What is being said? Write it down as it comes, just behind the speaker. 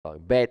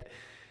Bet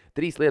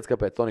 3 lietas,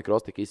 kāpēc Toni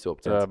Kroos tika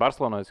izsilpts.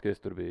 Barcelonā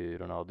tur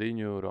bija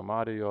Ronaldinho,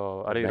 Romario,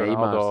 arī Neimārs.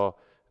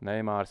 Ronaldo,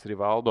 Neimārs,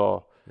 Rivaldo.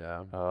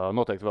 Jā.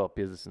 Noteikti vēl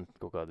 50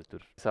 kaut kādi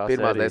tur.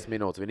 Pirmās 10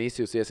 minūtes.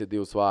 Vinicius iesit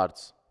 2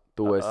 vārdus.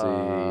 Tu esi...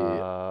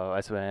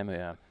 SVM,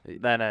 jā.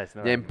 Nē, es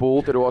nevaru. Ņem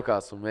pulti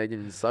rokās un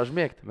mēģini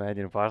sažmiegt.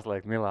 Mēģinu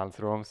pārslēgt Milānas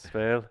Romas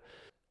spēli.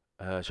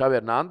 Xavi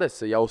Hernandez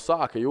jau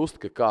sāka just,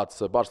 ka kāds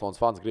Barcelonas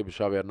fans grib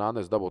Xavi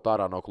Hernandez dabūt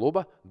ārā no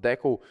kluba.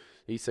 Deku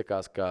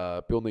izsakās,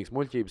 ka pilnīgs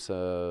muļķības,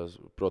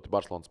 proti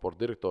Barcelonas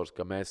sporta direktors,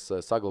 ka mēs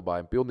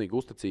saglabājam pilnīgu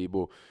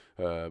uzticību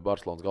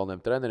Barcelonas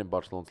galvenajam trenerim,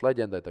 Barcelonas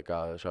leģendai, tā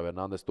kā Xavi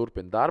Hernandez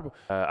turpina darbu.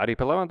 Arī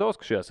par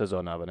Levandovsku šajā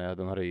sezonā, vai ne?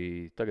 Un arī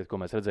tagad,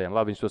 ko mēs redzējām,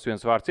 labi, viņš tos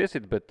viens vārds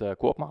iesit, bet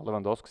kopumā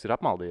Levandovskis ir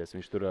apmaldījies.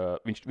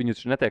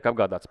 Viņus netiek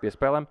apgādāts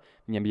piespēlēm,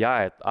 viņam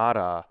jāiet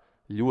ārā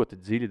ļoti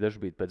dziļi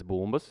dažbrīd pēc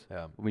bumbas.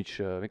 Jā. Viņš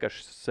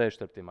vienkārši sēž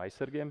starp tiem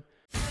aizsargiem.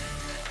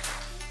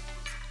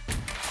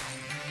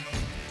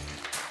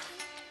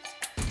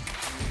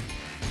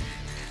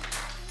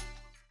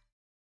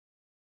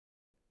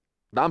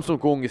 Dāmas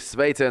un kungi,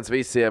 sveiciens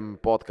visiem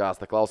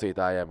podkāsta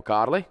klausītājiem.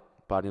 Kārli,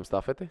 pārņem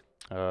stafeti.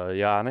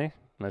 Jāni,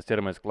 mēs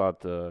ķeramies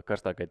klāt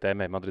karstākai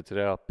tēmai. Madrids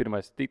Reāla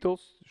pirmais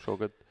tituls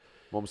šogad.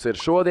 Mums ir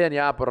šodien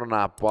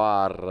jāparunā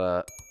par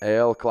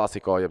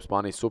Clasico, jeb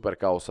Spānijas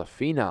superkausa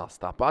fināls.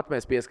 Tāpat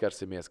mēs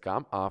pieskarsimies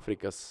kam?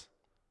 Āfrikas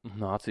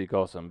nāciju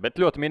kausam, bet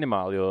ļoti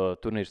minimāli, jo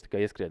turnīrs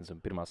tikai ieskriens un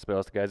pirmās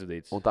spēles tikai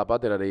aizvadīts. Un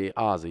tāpat ir arī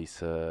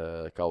Āzijas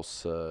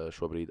kauss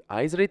šobrīd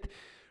aizrit.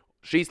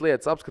 Šīs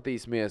lietas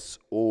apskatīsimies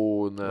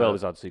un... Vēl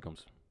visādus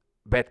sīkums.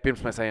 Bet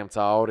pirms mēs ejam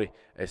cauri,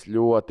 es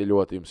ļoti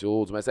jums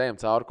lūdzu. Mēs ejam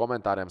cauri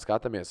komentāriem,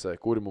 skatāmies,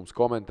 kuri mums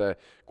komentē,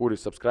 kuri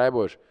ir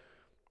subscribojuši.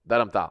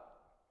 Daram tā.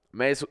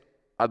 Mēs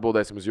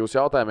atbildēsim uz jūsu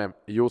jautājumiem.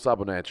 Jūs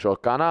abonējat šo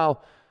kanālu.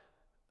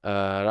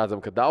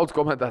 Redzam, ka daudz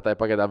komentētāji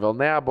pagaidām vēl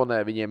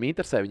neabonē. Viņiem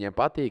interesē, viņiem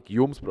patīk.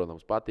 Jums,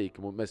 protams, patīk.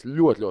 Mēs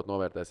ļoti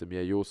novērtēsim,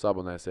 ja jūs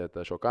abonēsiet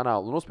šo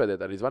kanālu. Un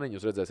uzspēdiet arī zvaniņu.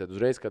 Jūs redzēsiet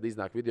uzreiz, kad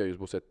iznāk video.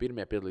 Jūs būsiet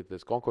pirmie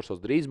piedalīties konkursos.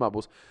 Drīzumā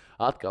būs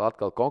atkal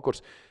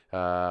konkurss.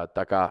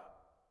 Tā kā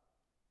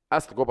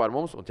esat kopā ar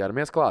mums un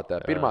ķeramies klāt.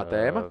 Pirmā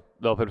tēma.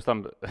 Vēl pirms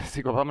tam es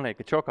tikko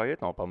pamanīju, ka Čokā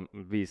iet nav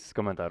bijis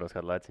komentāros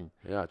kādu laiciņu.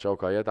 Jā,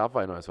 Čokā iet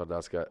apvainojas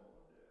vardās, ka...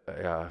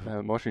 Jā.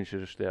 Mošiņš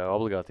ir šajā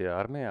obligātajā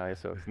armijā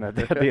iesaukts, ne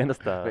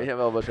dienestā. Viņam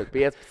vēl būs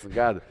 15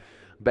 gadu.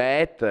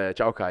 Bet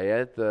Čaukā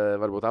iet,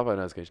 varbūt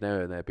apvainojas, ka viņš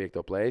nevienēja 5.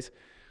 place.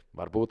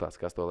 Varbūt tās,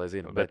 kas to lai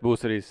zina. Bet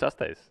būs arī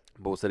 6.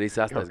 Būs arī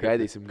 6.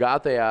 Gaidīsim.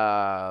 Gātajā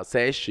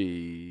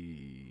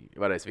 6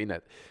 varēs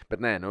vinēt.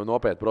 Bet nē,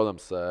 nopietni,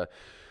 protams,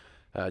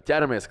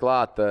 ķeramies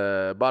klāt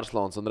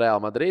Barcelonas un Real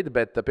Madrid,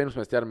 bet pirms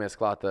mēs ķeramies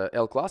klāt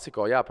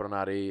Clasico,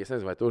 jāparunā arī, es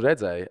nezinu, vai tu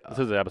redzēji. Es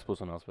redzēju abas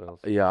pusfināls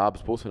spēles. Jā,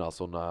 abas pusfināls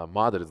un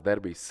Madrids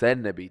derbijs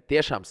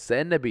tiešām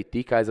sen nebija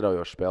tik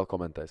aizraujoša spēle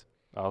komentēs.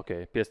 Ok,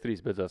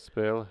 5-3 beidzās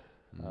spēle.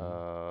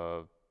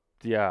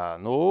 Jā,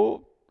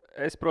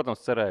 es,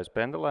 protams, cerēju uz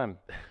pendelēm.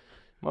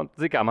 Man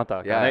tā kā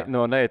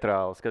no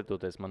neitrāla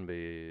skatoties, man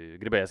bija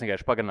gribējās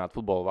vienkārši pagarināt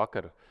futbola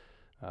vakaru.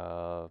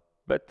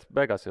 Bet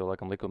beigās jau,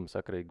 laikam, likuma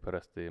sakarīgi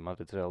parasti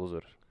Madrids Reāla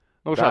uzvar.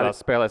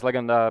 Šādās spēlēs, lai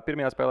gan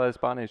pirmajā spēlē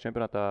Spānijas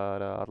čempionātā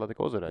ar Atlaidīs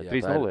uzvarēja.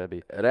 3-0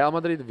 bija. Real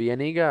Madrid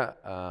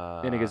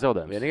vienīgais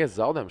zaudējums. Vienīgais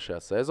zaudējums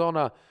šajā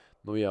sezonā.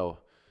 Jau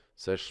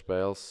 6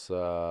 spēles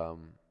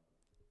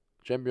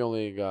Champions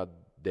League,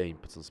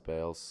 19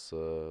 spēles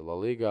La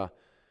Ligā.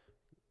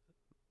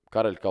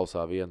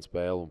 Karaļkausā 1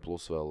 spēle un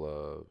plus vēl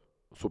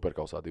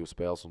Superkausā 2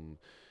 spēles. Un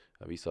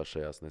visās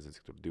šajās, nezinu,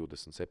 cik tur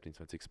 27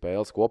 vai cik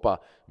spēles kopā.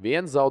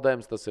 Viens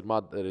zaudējums, tas ir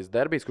Madrids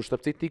derbijs, kurš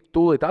starp citu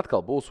tūlīt atkal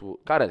būs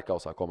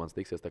Karaļkausā komandas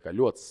tiksies. Tā kā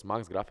ļoti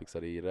smags grafiks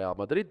arī Real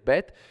Madrid,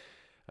 bet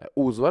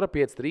uzvara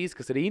 5-3,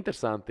 kas ir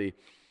interesanti.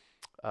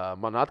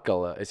 Man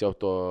atkal, es jau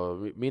to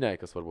minēju,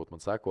 kas varbūt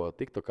man seko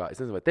TikTokā.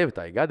 Es nezinu, vai tevi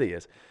tā ir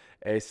gadījies.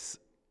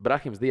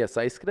 Brahims Dias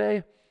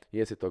aizskrēja,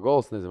 iesit to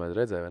gols, nezinu, vai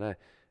redzēju vai nē.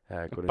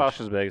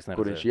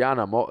 Kur viņš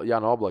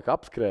Jāna Oblaka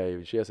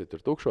apskrēja, viņš iesit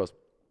tur tukšos.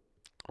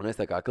 Un es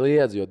tā kā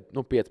kliedzu, jo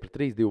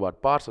 5-3, 2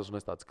 vārdu pārsvars, un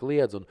es tāds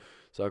kliedzu un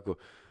saku,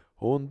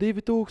 un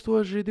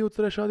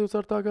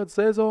 2023.24. gada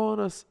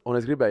sezonas, un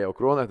es gribēju jau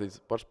kronēt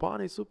par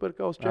Spānijas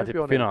superkausa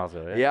čempioniem. Fināls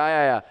jau,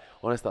 jā.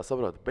 Un es tā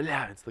saprotu,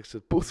 viens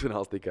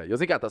pusfināls tikai.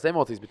 Jo, zini kā, tās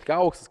emocijas bija tik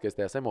augstas, ka es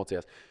tajās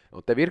emocijās.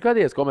 Un tev ir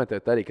kādreiz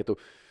komentēt arī, ka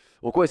tu,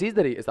 un ko es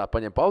izdarīju, es tā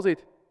paņemu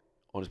pauzīt,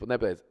 un es pat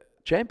nepēc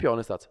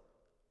čempionu, es tāds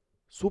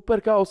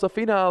superkausa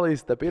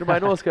finālista, pirmā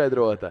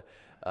noskaidrota.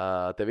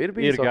 Tev ir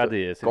bijis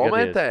gadījies,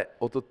 komentē,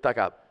 un tu tā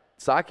kā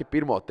sāki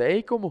pirmo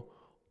teikumu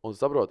un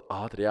saproti,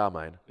 ātri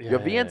jāmaina. Jo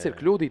viens ir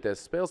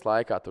kļūdīties spēles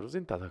laikā, tur,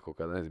 zini, tā kaut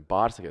kā, nezinu,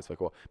 pārsakies vai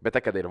ko, bet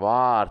tā, kad ir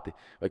vārti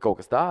vai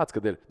kaut kas tāds,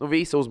 kad ir,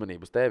 visa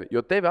uzmanība uz tevi.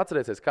 Jo tevi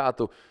atcerēsies, kā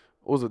tu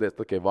uzvedies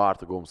tikai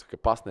vārtu gums, ka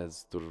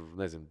pasniedz tur,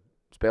 nezinu,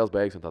 spēles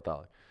beigas un tā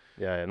tālāk.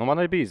 Jā,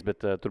 man arī bijis, bet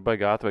tur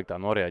baigā atveikt tā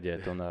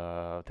norēģēt un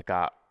tā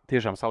kā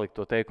tiešām salikt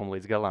to teikumu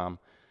līdz galām.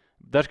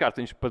 Dažkārt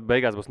viņš pat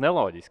beigās būs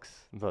neloģisks,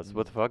 tāds,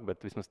 what the fuck,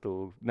 bet vismaz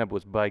tu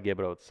nebūs baigi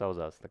iebraucis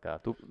sauzās. Tā kā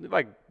tu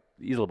vajag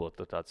izlabot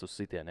tāds uz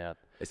sitienu. Jā.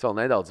 Es vēl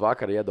nedaudz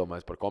vakar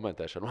iedomājos par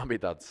komentēšanu. Man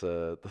bija tāds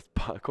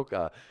kaut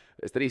kā,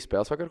 es 3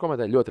 spēles vakar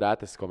komentēju, ļoti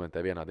rēti es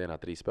komentēju vienā dienā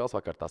 3 spēles,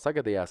 vakar tā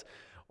sagadījās.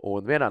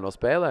 Un vienā no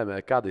spēlēm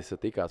Kadis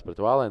tikās pret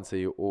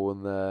Valenciju,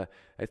 un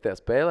es tajā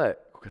spēlē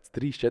kaut kāds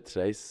 3-4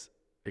 reizes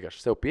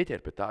vienkārši sev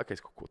pieķēru pie tā, ka es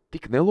kaut ko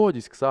tik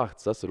neloģiski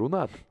sāku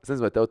runāt. Es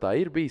nezinu, vai tev tā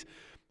ir bijis,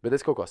 bet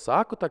es kaut ko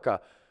saku tā kā.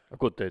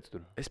 Ko tu teici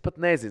tur? Es pat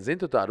nezinu,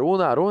 tu tā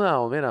runā,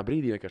 un vienā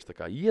brīdī vienkārši tā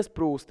kā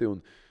iesprūsti un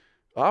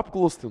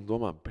apklusti un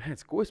domā,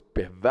 ko es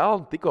pie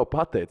velna tikko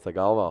pateicu tā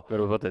galvā.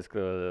 Varbūt pateicu,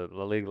 ka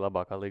La Liga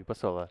labākā līga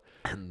pasaulē.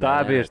 Tā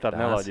ir bieži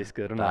tāda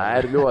neloģiska runā. Tā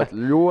ir ļoti,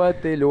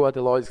 ļoti,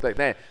 ļoti loģiski.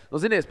 Nē,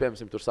 zinies,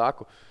 piemēram, tur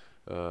saku,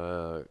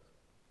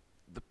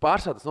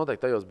 pārsvarā tas notiek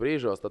tajos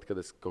brīžos, tad,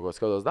 kad es kaut ko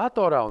skatos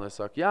datorā, un es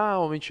saku, jā,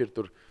 un viņš ir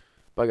tur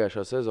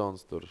pagājušā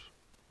sezonas tur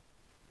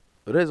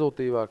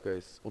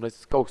rezultīvākais, un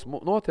es kaut kas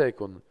notiek,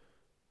 un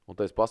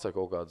tad es pasaku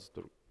kaut kādus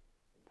tur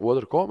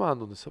otru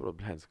komandu, un es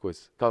saprotu,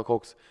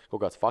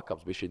 kaut kāds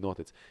fuck-ups bija šī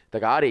noticis. Tā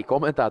kā arī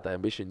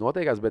komentētājiem bija šī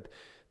notiekās, bet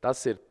tas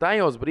ir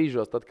tajos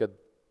brīžos, tad, kad,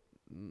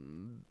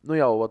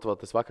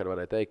 tas vakar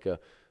varēja teikt, ka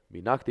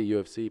bija naktī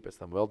UFC, pēc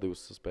tam vēl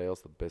 2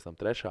 spēles, tad pēc tam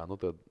 3.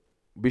 Tad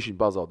bišķiņ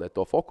pazaudēt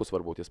to fokusu,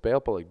 varbūt, ja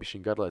spēle paliek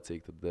bišķiņ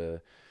garlaicīgi,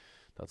 tad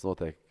tāds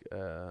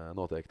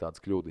notiek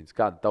tādas kļūdiņas.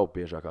 Kāda tavu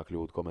biežākā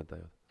kļūda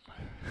komentējot?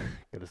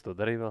 Kad es to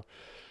darīju vēl?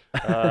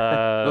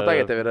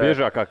 Tagad tev ir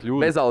biežākā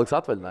kļūda. Bezalīgs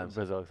atvaļinājums.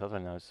 Bezalīgs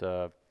atvaļinājums.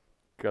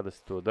 Kad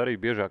es to darīju,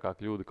 biežākā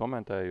kļūda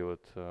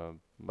komentējot,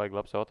 baigi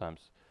labs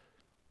jautājums.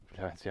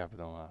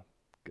 Jāpadomā,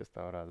 kas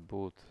tā varētu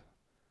būt.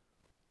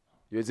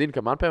 Jo es zinu,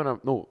 ka man, piemēram,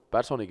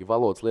 personīgi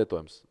valodas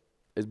lietojums,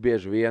 es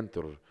bieži vien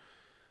tur.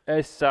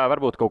 Es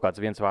varbūt kaut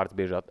kāds viens vārds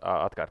bieži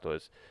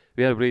atkārtojas.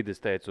 Vienu brīdi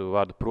es teicu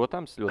vārdu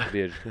protams, ļoti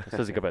bieži. Es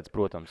nezinu, kāpēc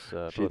protams.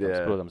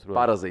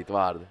 Parazīti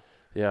vārdi.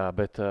 Jā,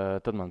 bet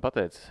tad man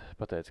pateica,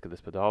 kad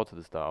es pa daudz,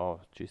 tad es tā,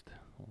 čist.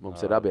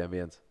 Mums ir abiem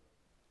viens.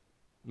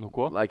 Nu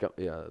ko? Laikam,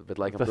 jā, bet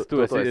laikam tas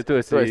tu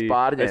esi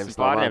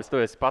pārņēmis.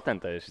 Tu esi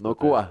patentējis. No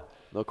ko?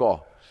 Nu ko?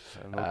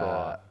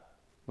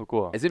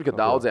 Es zinu, ka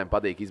daudziem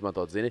patīk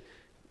izmantot, zini.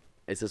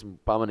 Es esmu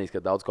pamanījis,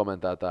 ka daudz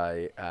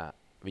komentētāji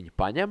viņi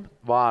paņem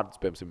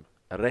vārdus, piemēram,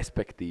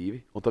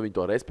 respektīvi, un tad viņi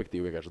to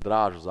respektīvi vienkārši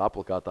drāž uz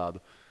apli kā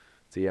tādu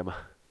ciema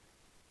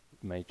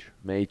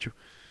meiču.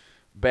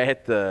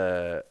 Bet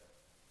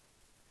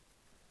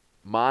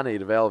man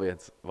ir vēl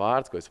viens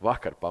vārds, ko es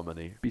vakar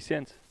pamanīju.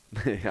 Pisiens?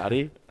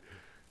 Arī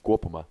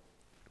kopumā.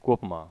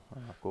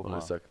 Un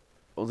es saku,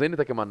 un zini,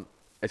 tā, ka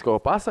es kaut ko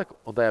pasaku,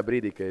 un tajā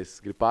brīdī, ka es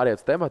gribu pāriet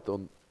uz tematu,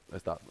 un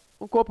es tā,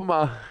 un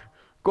kopumā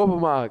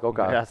kaut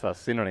kā. Jā,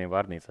 tās sinonīma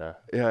vārnīcā.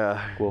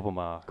 Jā.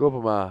 Kopumā.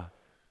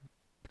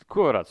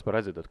 Ko varētu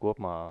paredzēt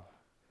kopumā?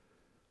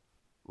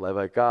 Lai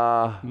vai kā?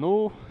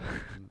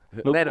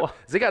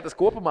 Zini, kā tas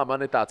kopumā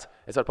man ir tāds,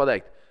 es varu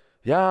pateikt,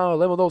 jā,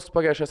 Levandovskis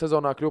pagājušajā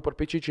sezonā kļuva par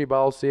Pičičī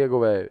balvas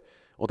ieguvēju.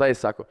 Un tā es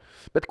saku,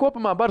 bet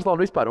kopumā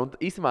Barcelona vispār, un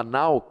īstenībā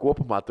nav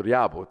kopumā tur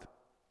jābūt.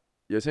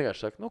 Jo es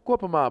vienkārši saku,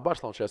 kopumā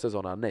Barcelona šajā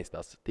sezonā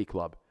neizstās tik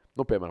labi.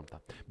 Piemēram tā.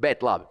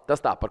 Bet labi,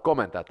 tas tā par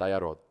komentētāju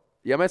jāroda.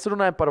 Ja mēs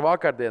runājam par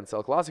vakardienas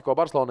Clasico,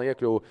 Barcelona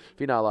iekļuva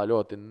finālā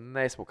ļoti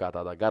nesmukā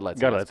tādā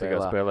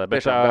garlaicīgā spēlē.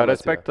 Bet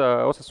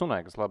respekta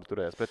Osasunai, kas labi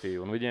turējās pretī,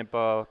 un viņiem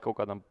pa kaut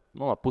kādam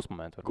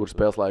pusmomentu. Kur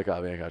spēles laikā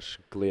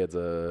vienkārši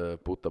kliedza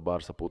puta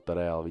Barsa, puta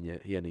Reāli. Viņi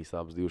ienīst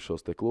abus divus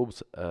šos te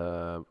klubus.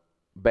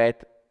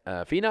 Bet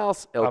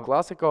fināls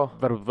Clasico.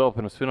 Varbūt vēl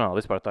pirms fināla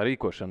vispār tā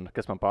rīkošana,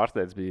 kas man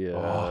pārsteidz, bija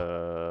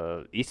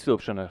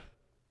izsvilpšana.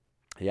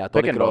 Jā,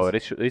 Toni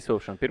Kross.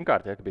 Izsvilpšana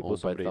pirmkārt, ka bija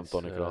klusumbrīdis.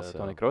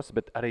 Toni Kross,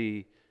 bet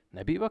arī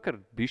nebija vakar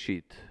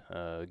bišķīt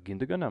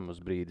Gindoganam uz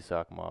brīdi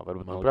sākumā?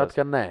 Manuprāt,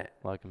 ka nē.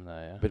 Laikam nē,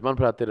 jā. Bet,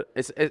 manuprāt, ir...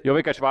 Jo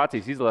vienkārši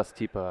Vācijas izlases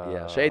ķipā...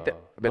 Jā, šeit...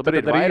 Bet tur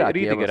ir vairāk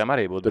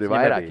iemesli. Tur ir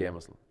vairāk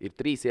iemesli. Ir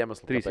 3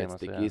 iemesli, kāpēc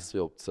tika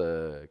izsvilpts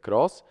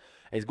Kross.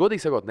 Es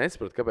godīgi sakot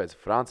nesaprotu, kāpēc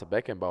Franca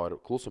Beckenbauer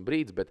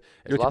klusumbrīdis, bet...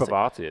 Jo ķipā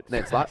vācietis.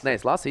 Nē,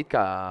 es lasu it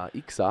kā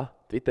X-ā,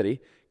 Twitterī,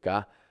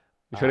 ka...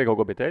 Viņš arī kaut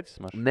ko bija teicis?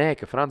 Nē,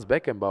 ka Frans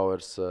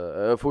Beckenbauers,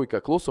 ka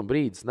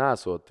klusumbrīdis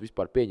nesot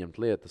vispār pieņemt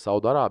lietu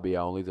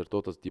Saudārābijā, un līdz ar to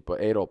tas ģipa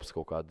Eiropas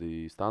kaut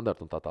kādi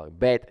standarti un tā tālāk.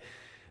 Bet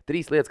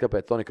 3 lietas,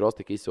 kāpēc Toni Kross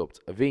tika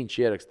izsvilpts. Viņš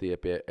ierakstīja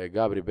pie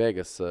Gabri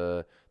Begas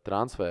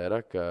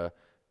transfēra, ka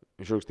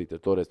viņš rakstīja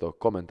toreiz to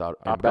komentāru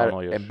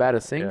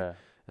embarrassing. Yeah.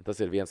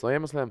 Tas ir viens no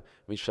iemesliem.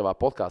 Viņš savā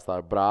podkāstā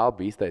ar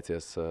brāli bija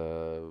izteicies,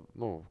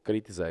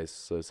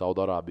 kritizējis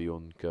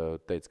Saudārābiju un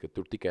teica, ka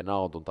tur tikai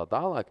nauda un tā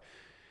tālāk.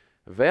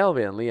 Vēl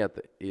viena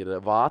lieta ir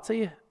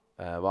Vācija.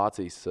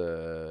 Vācijas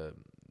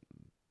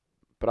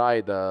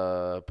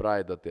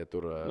Praida tie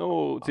tur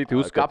citi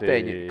uzskati.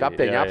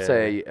 Kapteiņi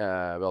apsēja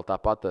vēl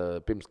tāpat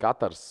pirms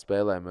Kataras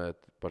spēlēm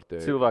par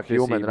tie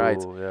human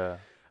rights. Jā.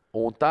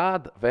 Un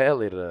tāda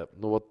vēl ir,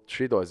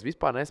 šito es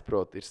vispār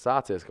nesaprotu, ir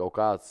sācies kaut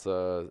kāds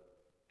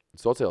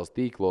sociālos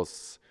tīklos,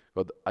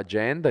 kaut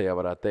aģenda, ja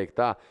varētu teikt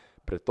tā,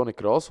 pret Toni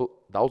Krossu.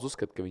 Daudz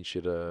uzskata, ka viņš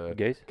ir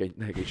gejs? Ka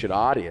viņš ir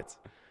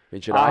ārietis.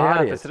 Viņš ir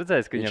ārietis. Tas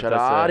redzēs, ka viņš ir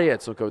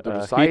ārietis un ka tur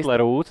saista.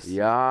 Hitlera ūtas.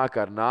 Jā,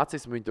 ka ar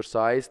nacismu viņu tur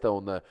saista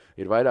un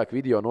ir vairāk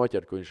video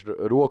noķert, ka viņš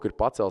roku ir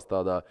pacels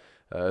tādā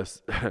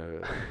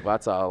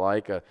vecā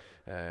laika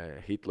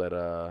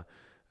Hitlera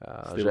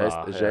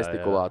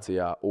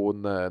žestikulācijā.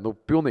 Un,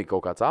 pilnīgi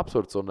kaut kāds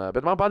absurds.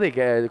 Bet man patīk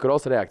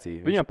Krosa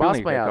reakcija. Viņam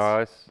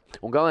pasmējās.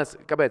 Un galvenais,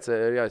 kāpēc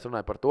es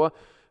runāju par to,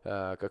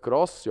 ka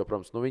Kross, jo,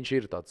 protams, viņš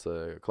ir tāds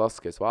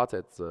klasiskais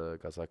vācietis,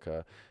 kā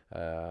saka,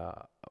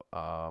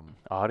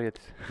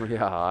 ārietis.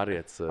 Jā,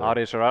 ārietis.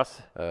 Āriešu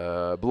rase.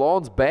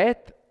 Blonds,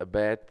 bet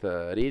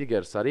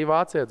Rīdgers arī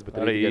vācietis, bet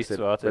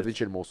viņš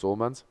ir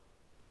musulmanis.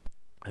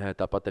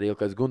 Tāpat arī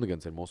Ilkais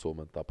Gundagans ir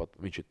musulmanis. Tāpat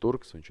viņš ir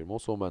turks, viņš ir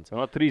musulmanis.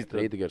 No, trīs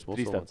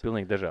musulmanis.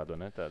 Pilnīgi dažādi,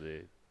 ne? Tādi...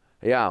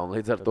 Jā, un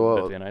līdz ar to.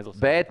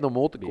 Bet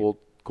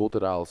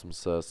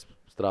multikulturālisms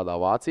strādā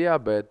Vācijā,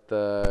 bet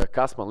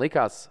kas man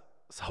likās,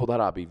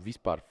 Saudārābija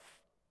vispār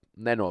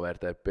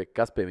nenovērtē,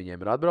 kas pie viņiem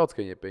ir atbraucis,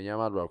 ka viņi pie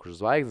viņiem atbraukuši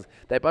zvaigznes.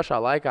 Tā pašā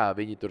laikā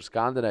viņi tur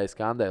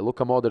skandēja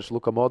Luka Modričs,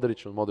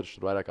 un Modričs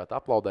tur vairāk kā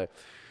aplaudēja.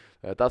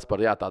 Tas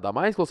par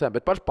tādām aizklausēm,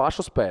 bet par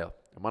pašu spēli.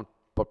 Man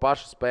par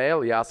pašu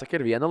spēli jāsaka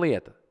ir viena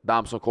lieta.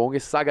 Dāmas un kungi,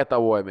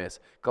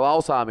 sagatavojamies,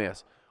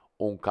 klausāmies.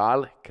 Un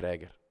Kārli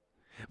Kreger.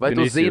 Vai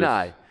Vinicius. Tu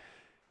zināji,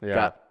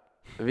 ka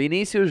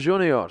Vinicius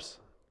Juniors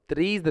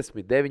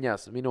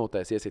 39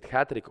 minūtēs iesit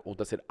hat-triku, un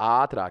tas ir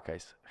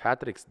ātrākais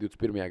hat-triks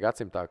 21.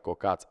 gadsimtā, ko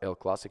kāds El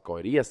Clasico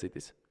ir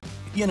iesitis?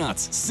 Ienāc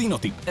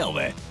Sinotip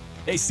LV.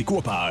 Esi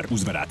kopā ar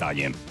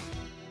uzvarētājiem.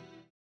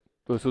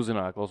 To es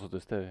uzzināju,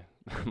 klausoties tevi.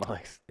 Man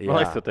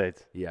liekas, tu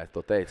teici. Jā, es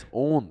to teicu.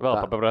 Un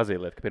vēl par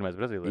Brazīliju, ka pirmais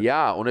Brazīlija.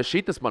 Jā, un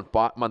šitas man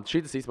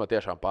šitas īstenībā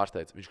tiešām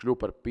pārsteidz. Viņš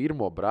kļuva par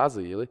pirmo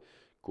Brazīli,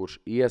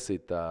 kurš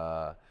iesita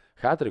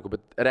hat-triku, bet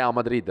Real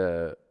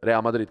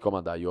Madrid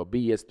komandā, jo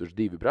bija iesituši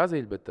 2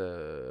 Brazīļi, bet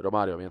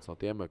Romario viens no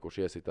tiem, kurš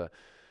iesita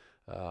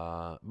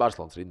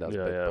Barcelonas rindās.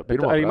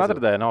 Bet arī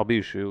Madridē nav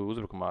bijuši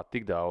uzbrukumā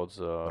tik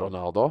daudz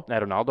Ronaldo,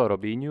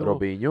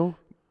 Robinho.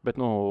 Bet,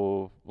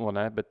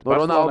 bet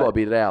Ronaldo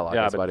bija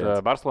reālākais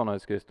variants. Bet Barcelonā,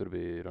 tur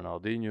bija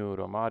Ronaldinho,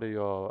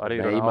 Romario, arī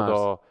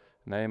Ronaldo,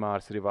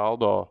 Neimārs,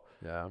 Rivaldo.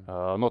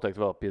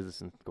 Noteikti vēl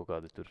 50 kaut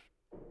kādi tur.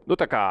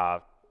 Tā kā,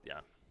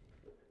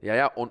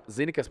 Jā, un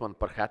zini, kas man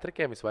par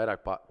hat-trikiem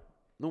visvairāk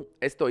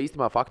es to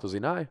īstenībā faktu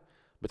zināju,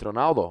 bet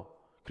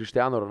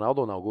Cristiano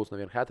Ronaldo nav gūs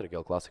nevienu hat-triku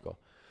El Clasico.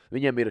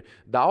 Viņam ir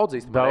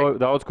daudz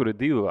kur ir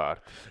 2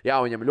 vārti. Jā,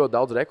 viņam ir ļoti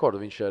daudz rekordu.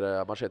 Viņš ir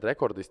man šeit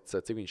rekordists,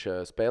 cik viņš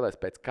spēlēs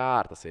pēc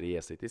kārtas ir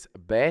iesitis.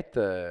 Bet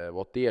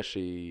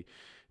tieši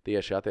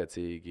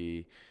attiecīgi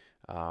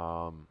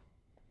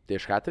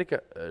tieši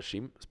hat-trika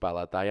šim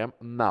spēlētājam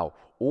nav.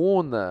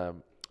 Un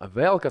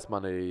vēl kas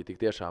mani tik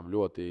tiešām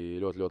ļoti,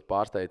 ļoti, ļoti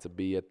pārsteidza,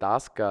 bija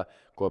tas, ka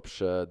kopš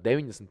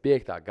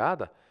 95.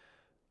 gada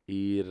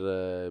ir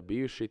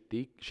bijuši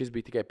šis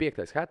bija tikai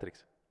 5.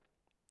 hat-triks.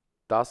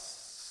 Tas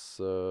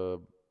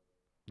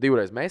 2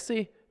 reizes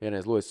Messi, 1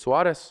 reiz Luis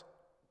Suarez,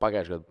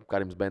 pagājušajā gadā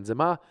Karims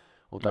Benzemā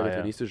un tagad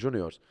Vinicius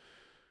Juniors.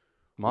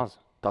 Maz.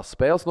 Tas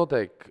spēles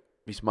notiek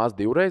vismaz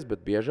 2 reizes,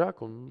 bet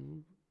biežāk. Un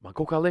man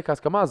kaut kā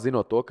liekas, ka maz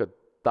zinot to, ka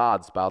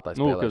tāda spēlētāja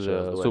spēlē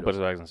šajās dueļos.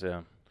 Superzvaigznes, jā.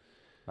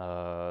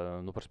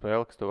 Par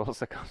spēli, kas tev vēl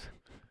sakās?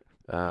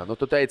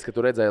 Tu teici, ka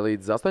tu redzēji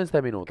līdz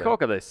 80. minūtē. Kaut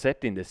kādai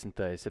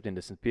 70.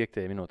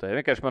 75. minūtē.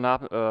 Vienkārši man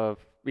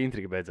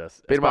intriga beidzās.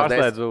 Es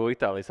pārslēdzu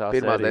Itālijas A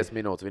pirmās sēriju. 10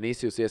 minūtes.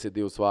 Vinicius iesit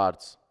 2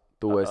 vārdus.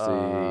 Tu esi...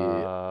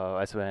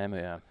 SVM,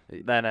 jā.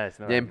 Nē,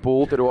 es ņem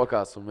pulti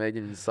rokās un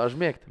mēģini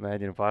sažmiegt.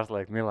 Mēģinu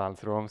pārslēgt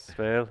Milānas Romas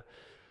spēli.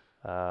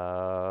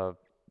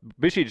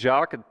 Bija šī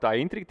žēl, ka tā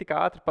intriga tik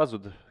ātri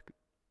pazuda.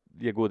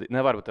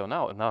 Varbūt tev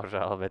nav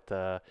žēl, bet...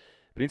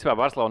 Principā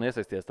Barcelona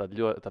iesaisties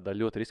tādā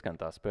ļoti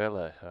riskantā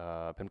spēlē.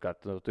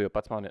 Pirmkārt, tu jau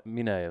pats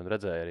minēji un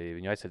redzēji arī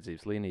viņu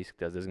aizsardzības līniju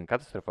izskatījās diezgan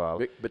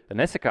katastrofāli.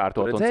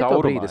 Nesakārtot un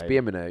caurumā. Es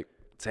pieminēju,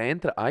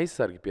 centra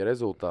aizsargi pie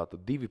rezultāta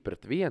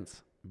 2-1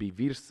 bija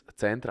virs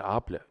centra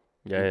apļa.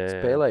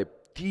 Spēlēja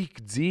tik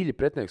dziļi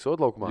pretinieks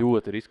odlaukumā.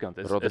 Ļoti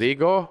riskanti.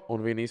 Rodrigo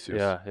un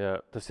Vinicius. Jā.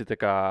 Tas ir tā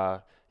kā,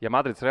 ja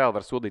Madrids Reāli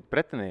var sodīt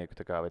pretinieku,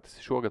 vai tas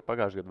ir šogad,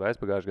 pagājušajā gadā vai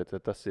aizpagājušajā gadā,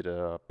 tad tas ir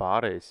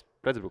pārējais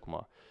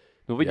pretuzbrukumā.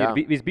 Viņi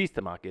ir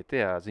visbīstamākie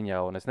tajā ziņā,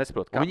 un es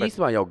nesaprotu, kāpēc. Viņi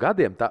īstenībā jau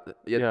gadiem,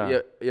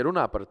 ja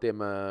runā par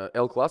tiem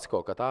El Clasico,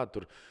 kā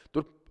tādu,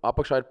 tur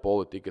apakšā ir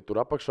politika, tur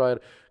apakšā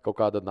ir kaut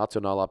kāda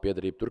nacionālā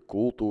piedarība, tur ir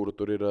kultūra,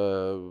 tur ir...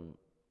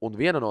 Un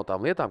viena no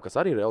tām lietām, kas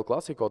arī ir El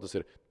Clasico, tas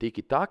ir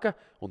tiki-taka,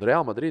 un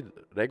Real Madrid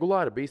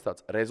regulāri bijis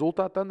tāds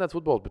rezultātu tendēts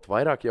futbols, bet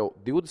vairāk jau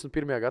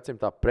 21.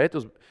 gadsimtā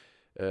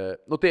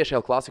tieši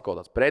El Clasico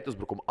tāds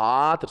pretuzbrukuma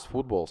ātrs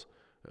futbols,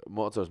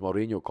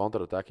 Mourinho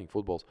counter-attacking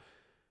futbols.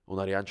 Un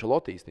arī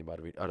Ancelotti īstenībā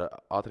ar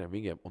ātriem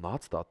vingiem un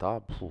atstāt tā.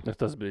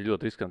 Tas bija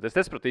ļoti riskanti. Es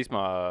nesapratu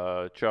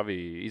īstenībā Xavi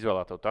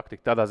izvēlēto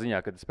taktiku tādā ziņā,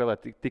 kad spēlē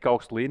tik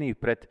augstu līniju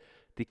pret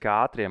tik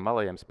ātriem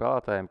malajiem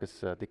spēlētājiem, kas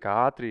tik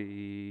ātri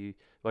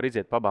var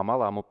iziet pa abām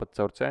malām un pat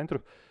caur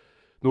centru.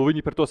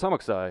 Viņi par to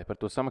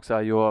samaksāja,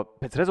 jo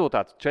pēc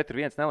rezultātu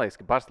 4-1 neliekas,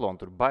 ka Barcelona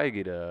tur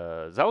baigi ir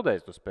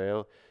zaudējusi to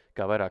spēli,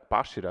 kā vairāk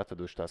paši ir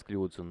atveduši tās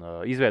kļūdas un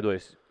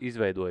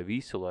izveidoja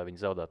visu, lai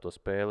viņi zaudētu to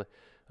spēli.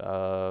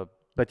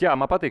 Bet jā,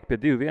 man patīk pie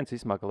 2-1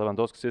 īstenībā, ka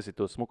Levandovskis iesit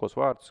tos smukos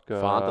vārdus.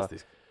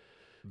 Fantastiski.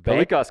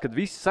 Likās, kad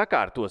viss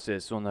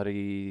sakārtosies un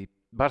arī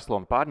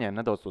Barcelona pārņēma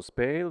nedaudz to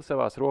spēli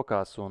savās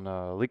rokās un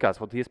likās,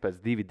 ka iespējas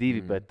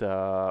 2-2, bet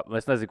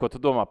es nezinu, ko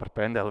tu domā par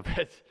pendeli,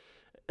 bet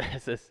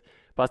es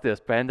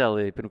pastījos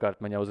pendeli.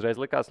 Pirmkārt, man jau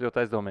uzreiz likās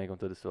ļoti aizdomīgi,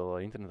 un tad es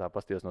vēl internetā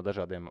pastījos no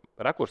dažādiem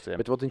rakursiem.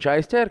 Bet viņš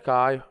aizķēra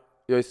kāju.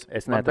 Jo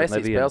es nevienu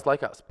spēles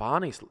laikā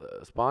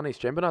Spānijas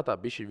čempionātā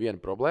bija šī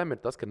viena problēma, ir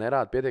tas, ka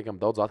nerāda pietiekami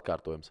daudz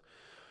atkārtojums.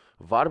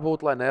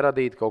 Varbūt, lai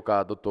neradītu kaut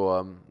kādu to,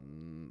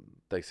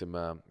 teiksim,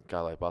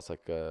 kā lai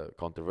pasaka,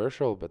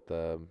 controversial, bet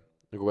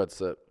kaut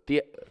kāds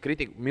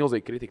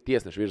milzīgi kritika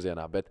tiesnešu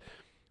virzienā. Bet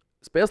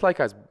spēles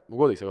laikā,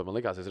 godīgi sakot, man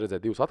likās, es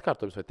redzēju 2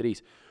 atkārtojumus vai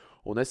 3.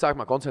 Un es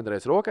sākumā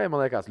koncentrējos rokai,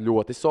 man liekas,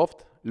 ļoti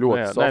soft.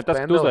 Tas,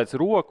 ka tu uzliec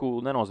roku,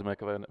 nenozīmē,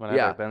 ka man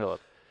nevajag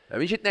pendelēt.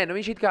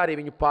 Viņš it kā arī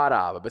viņu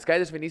parāva, bet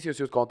skaidrs, Vinicius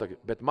jūt kontaktu.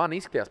 Bet man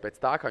izskatījās pēc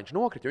tā, kā viņš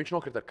nokrita, jo viņš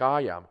nokrita ar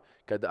kājām.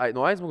 Kad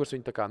no aizmugures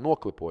viņu tā kā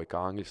noklipoja,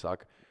 kā angļi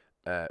saka.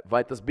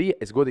 Vai tas bija?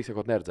 Es godīgi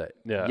sakot, neredzēju.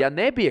 Jā. Ja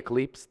nebija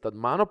klips, tad,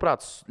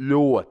 manuprāt,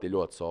 ļoti,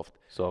 ļoti soft.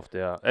 Soft,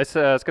 jā. Es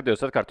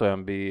skatījos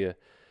atkārtojumu, bija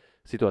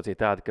situācija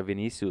tāda, ka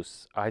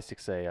Vinicius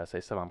aizfiksējās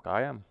aiz savām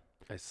kājām.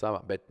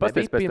 Bet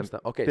pirms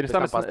tam. Okay,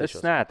 es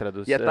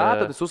neatradu. Ja tā,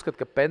 tad es uzskatu,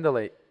 ka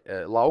pendelei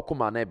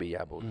laukumā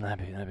nebija jābūt.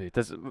 Nebija.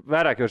 Tas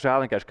vairāk jau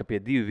žēl vienkārši, ka pie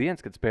 2-1,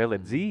 kad spēle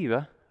ir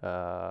dzīva,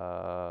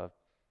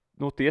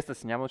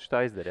 tiesnesis ņemot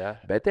šitā izdara, jā.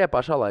 Bet tajā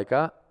pašā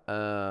laikā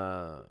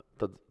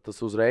tad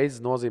tas uzreiz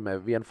nozīmē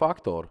vienu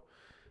faktoru.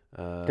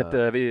 Kad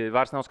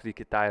vairs nav skatīt,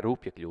 ka tā ir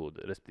rupja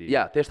kļūda.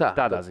 Jā, tieši tā.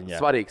 Tādā ziņā.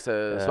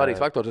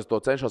 Svarīgs faktors. Es to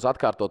cenšos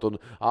atkārtot un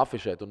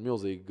afišēt un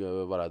milzīgi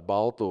varētu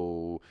baltu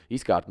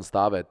izkārtni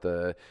stāvēt,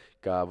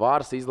 ka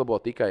vārs izlabo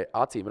tikai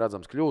acīm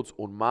redzams kļūdas.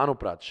 Un,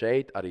 manuprāt,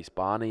 šeit arī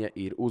Spānija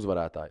ir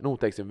uzvarētāji.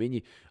 Teiksim,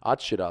 viņi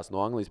atšķirās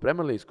no Anglijas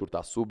Premjerlīgas, kur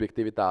tā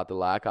subjektivitāte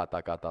lēkā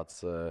tā kā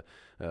tāds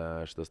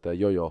šitas te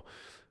jojo.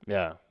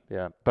 Jā.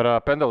 Par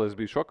pendeli es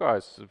biju šokā.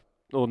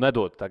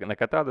 Nedod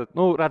nekad tādu,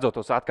 redzot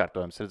tos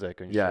atkārtojumus, redzēju,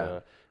 ka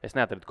viņš, es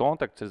neatradu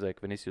kontaktu, redzēju,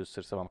 ka Vinicius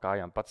ar savām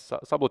kājām pats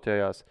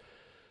sabloķējās.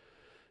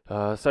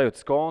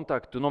 Sajūtas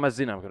kontaktu, mēs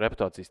zinām, ka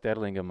reputācijas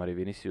Sterlingam arī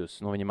Vinicius,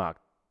 viņi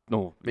māk.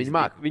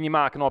 Viņi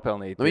māca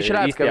nopelnīt. Viņš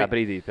redz, ka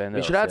brīdī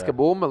pendelis, viņš redz, ka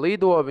bumba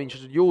lido, viņš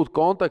jūt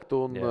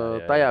kontaktu, un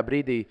tajā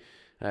brīdī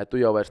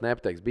tu jau vairs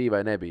nepateiksi, bija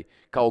vai nebija.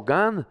 Kaut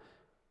gan,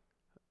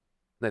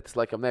 tas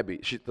laikam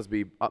nebija. Tas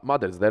bija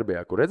Madrides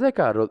derbijā, kur redzēja,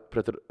 kā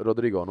pret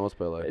Rodrigo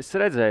nospēlēja. Es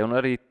redzēju, un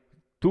arī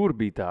tur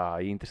bija tā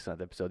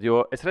interesanta epizode,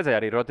 jo es redzēju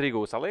arī Rodrigo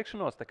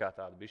saliekšanos, tā kā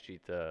tāda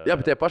bišķīta. Jā,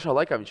 bet tajā pašā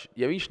laikā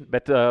viņš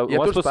bet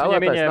tur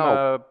spēlētājs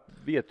nav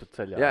vietu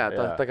ceļā. Jā,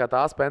 tā kā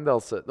tās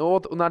pendels,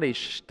 un arī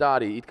tā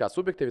arī it kā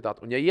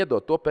subjektivitāte, un ja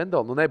iedot to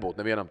pendeli,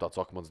 nebūtu nevienam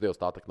tāds, mans Dievs,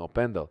 tā nav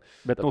pendeli.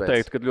 Bet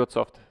teikt, ka ļoti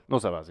soft,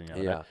 savā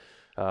ziņā. Jā.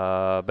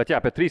 Bet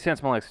jā, pēc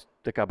 3-1, man liekas,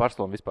 tā kā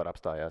Barcelona vispār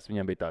apstājās.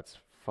 Viņam bija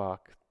tāds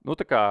fuck.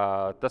 Tā kā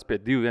tas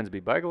pie 2-1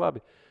 bija baigi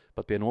labi.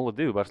 Pat pie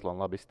 0-2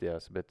 Barcelona labi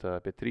izstījās, bet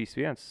pie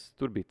 3-1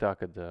 tur bija tā,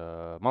 ka,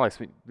 man liekas,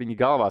 viņi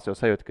galvās jau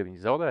sajūta, ka viņi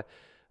zaudē.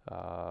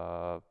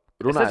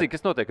 Es nezinu,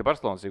 kas notiek, ka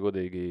Barcelonas ir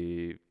godīgi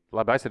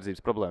labi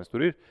aizsardzības problēmas.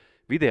 Tur ir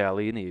vidējā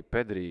līnija,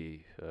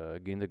 Pedri,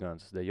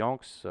 Gindegans, De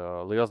Jongs,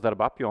 liels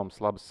darba apjoms,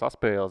 labas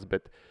saspēles,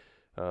 bet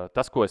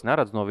tas, ko es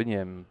neredzu no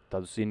viņiem,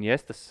 tādus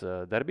Iniestas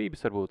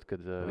darbības, varbūt,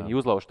 kad viņi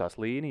uzlauž tās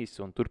līnijas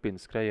un turpina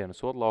skrējienu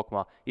sodu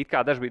laukumā. It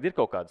kā dažbrīd ir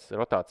kaut kādas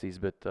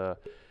rotācijas, bet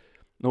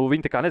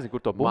viņi tā kā nezinu,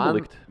 kur to bumbu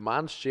likt.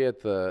 Man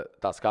šķiet,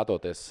 tā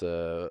skatoties,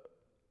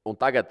 un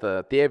tagad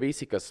tie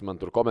visi, kas man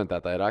tur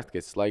komentētāji raksta, ka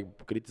es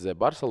laiku kritizēju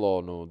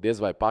Barcelonu, diez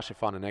vai paši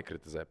fani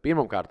nekritizē.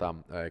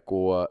 Pirmkārtām,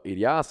 ko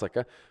ir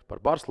jāsaka par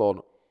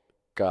Barcelonu,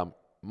 ka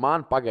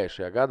man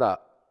pagājušajā gadā,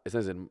 es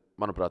nezinu,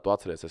 manuprāt, tu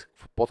atceries, es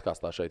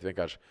podkastā šeit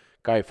vienkārši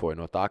kaifoju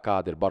no tā,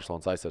 kāda ir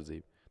Barcelonas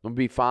aizsardzība.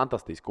 Bija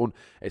fantastiski. Un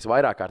es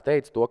vairāk kārt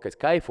teicu to, ka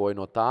es kaifoju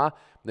no tā,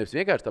 nevis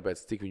vienkārši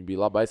tāpēc, cik viņi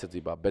bija labi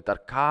aizsardzībā, bet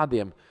ar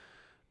kādiem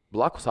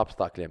blakus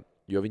apstākļiem,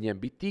 jo viņiem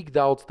bija tik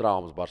daudz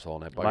traumas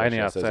Barcelonai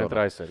pagājušajā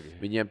sezonā.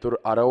 Viņiem tur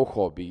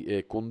Araujo bija,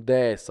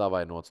 Kundē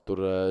savainots,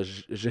 tur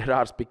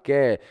Gerards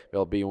Piqué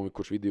vēl bija,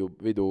 kurš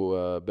vidū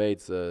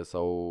beidz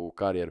savu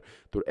karjeru.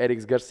 Tur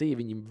Eriks Garcia,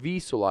 viņi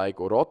visu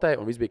laiku rotē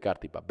un viss bija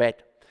kārtībā.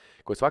 Bet,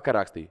 ko es vakar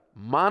rakstīju,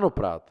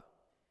 manuprāt,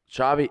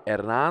 Xavi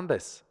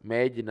Hernandez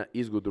mēģina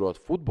izgudrot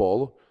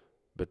futbolu,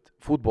 bet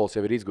futbols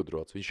jau ir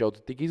izgudrots. Viņš jau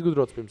tika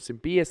izgudrots pirms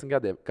 150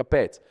 gadiem.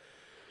 Kāpēc?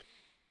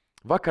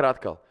 Vakar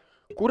atkal.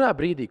 Kurā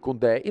brīdī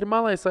Kundē ir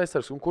malais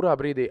aizsargs un kurā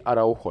brīdī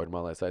Araujo ir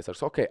malais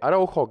aizsargs? Ok,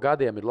 Araujo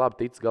gadiem ir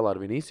labi ticis galā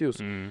ar Vinicius,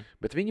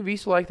 bet viņi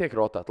visu laiku tiek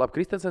rotāti. Labi,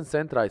 Kristensens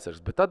centra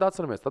aizsargs, bet tad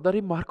atceramies, tad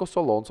arī Marcos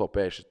Alonso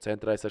pēkšņi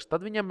centra aizsargs,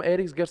 tad viņam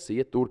Eriks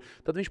Garcia tur,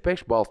 tad viņš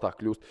pēkšņi balstā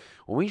kļūst.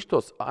 Un viņš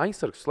tos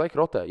aizsargus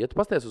laiku rotē. Ja tu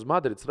pasties uz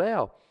Madrides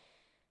Reāli,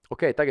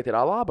 ok, tagad ir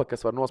Alaba,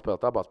 kas var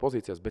nospēlēt abās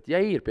pozīcijās, bet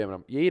ja ir,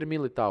 piemēram, ja ir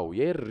Militao,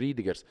 ja ir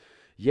Rīdigers,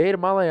 ja ir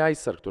malai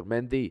aizsargs, tur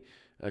Mendy,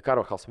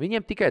 Karvahals,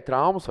 viņiem tikai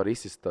traumas var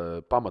izsist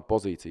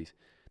pamatpozīcijas.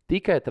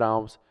 Tikai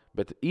traumas,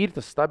 bet ir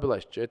tas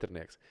stabilais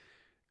četrnieks.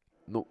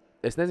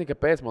 Es nezinu,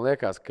 kāpēc man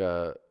liekas,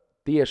 ka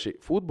tieši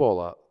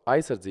futbolā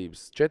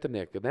aizsardzības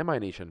četrnieka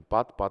nemainīšana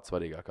pats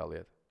svarīgākā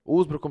lieta.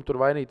 uzbrukumi tur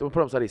vainīgi, un,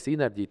 protams, arī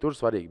sinerģija tur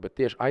svarīga, bet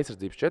tieši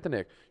aizsardzības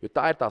četrnieki, jo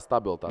tā ir tā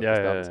stabilitāte.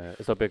 Jā,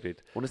 es to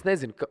piekrītu. Un es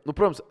nezinu,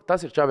 protams,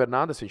 tas ir Xavi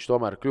Hernandez, viņš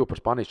tomēr kļuva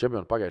par Spānijas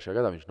čempionu pagājušajā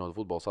gadā, viņš no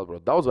futbola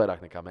saprot daudz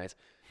vairāk nekā mēs.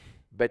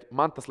 Bet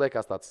man tas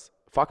liekas tāds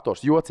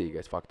faktors,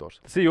 jocīgais faktors.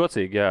 Tas ir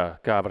jocīgi, jā,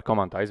 kā var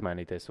komandā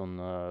izmainīties. Un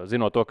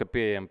zinot to, ka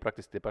pieejami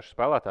praktiski tie paši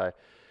spēlētāji,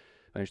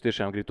 viņš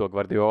tiešām grib to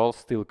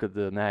Guardiolas stilu, kad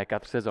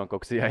katru sezonu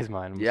kaut kas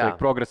jāizmaina. Mums vajag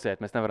progresēt,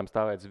 mēs nevaram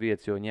stāvēt uz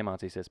vietas, jo viņi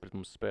iemācīsies pret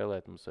mums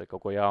spēlēt, mums vajag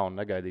kaut ko jaunu,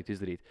 negaidīt,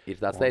 izdarīt. Ir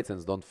tāds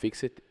teiciens, don't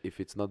fix it if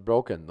it's not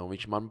broken. Nu,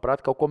 viņš,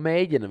 manuprāt, kaut ko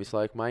mēģina visu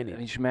laiku mainīt.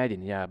 Viņš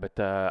mēģina, jā,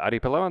 bet arī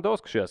par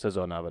Levandovsku šajā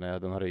sezonā,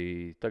 un arī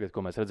tagad,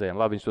 ko mēs redzējām,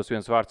 labi, viņš tos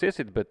viens vārds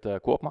iesit, bet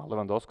kopumā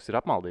Levandovskis ir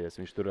apmaldījies.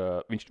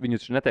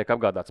 Viņš netiek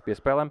apgādāts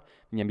piespēlēm,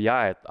 viņam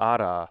jāiet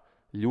ārā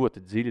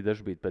ļoti dziļi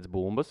dažkārt pēc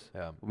bumbas.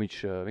 Viņš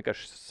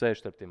vienkārši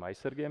sēž starp tiem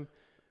aizsargiem.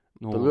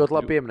 Tu ļoti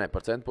labi pieminēji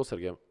par centru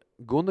pusargiem.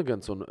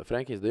 Gundagans un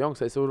Frankijs de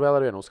Jongs, es vēl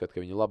ar vienu uzskatu, ka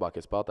viņi ir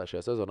labākie spēlētāji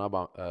šajā sezonā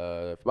abām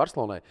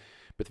Barcelonai,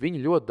 bet viņi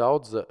ļoti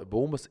daudz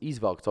bumbas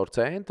izvelk caur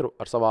centru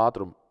ar savu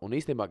ātrumu. Un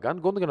īstenībā gan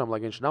Gundaganam, lai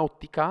viņš nav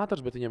tik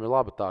ātrs, bet viņam ir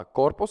laba tā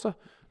korpusa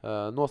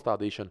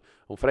nostādīšana,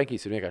 un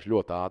Frankijs ir vienkārši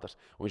ļoti ātrs.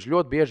 Un viņš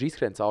ļoti bieži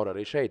izskrien cauri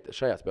arī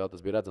šajā spēlē,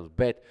 tas bija redzams.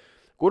 Bet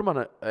kur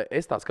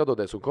es tā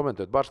skatoties un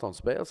komentējot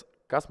Barcelonas spēles,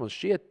 kas man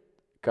šķiet,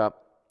 ka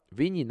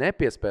viņi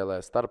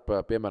nepiespēlē starp,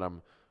 piemēram,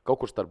 kaut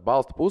kur starp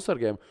balstu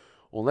pusargiem,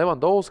 un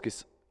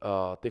Levandovskis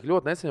tiek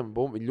ļoti nesaņem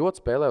bumbu, viņi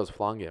ļoti spēlē uz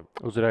flangiem.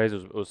 Uzreiz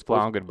uz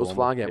flangu ir bumba. Uz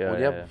flangiem, un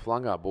ja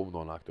flangā bumba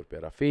nonāk tur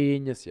pie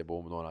Rafiņas, ja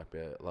bumba nonāk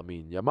pie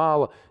Lamīna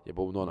Jamala, ja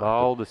bumba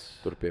nonāk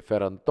tur pie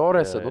Ferran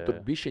Torresa,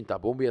 tur bišķiņ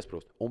tā bumba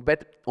iesprūst. Un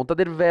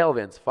tad ir vēl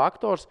viens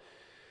faktors,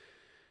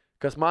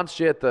 kas man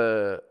šķiet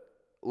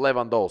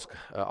Levandovska,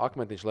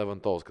 akmentiņš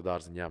Levandovska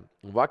dārziņā.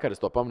 Un vakar es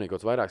to pamanīju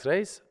kaut vairākas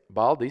reizes.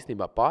 Balda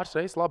īstenībā pāris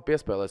reizes labi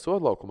piespēlē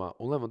sodlaukumā,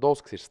 un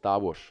Levandovskis ir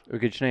stāvošs.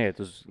 Viņš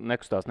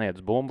nekustās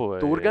neiet uz bumbu.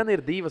 Tur gan ir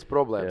divas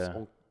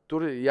problēmas.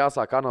 Tur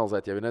jāsāk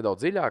analizēt jau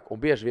nedaudz dziļāk,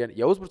 un bieži vien,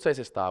 ja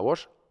uzbrucējs ir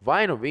stāvošs,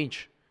 vai nu viņš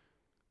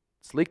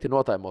slikti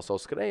notaimo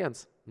savus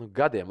skrējienus,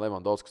 gadiem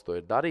Levandovskis to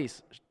ir darījis,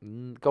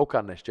 kaut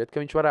kā nešķiet, ka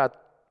viņš varētu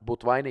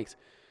būt vainīgs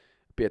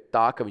pie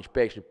tā, ka viņš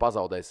pēkšņi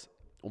pazaudēs.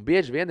 Un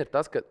bieži vien ir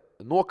tas, ka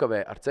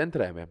nokavē ar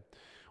centrējumiem.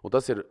 Un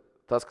tas ir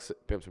tas, kas,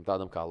 piemēram,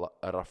 tādam kā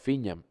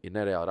Rafiņam ir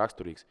nereāli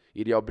raksturīgs.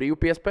 Ir jau brīvu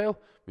piespēli,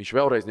 viņš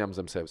vēlreiz ņem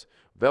zem sevis.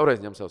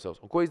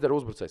 Un ko izdara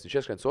uzbrucējs? Viņš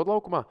ieskrien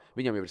sodlaukumā,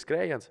 viņam jau ir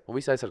skrējiens, un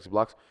viss aizsargs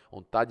blakus,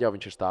 un tad jau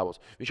viņš ir stāvos.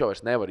 Viņš jau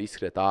vairs nevar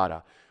izskriet ārā.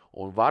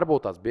 Un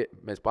varbūt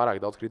mēs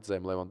pārāk daudz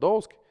kritizējam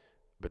Levandovski,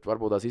 bet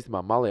varbūt tās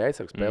īstenībā malie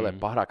aizsargs spēlē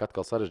pārāk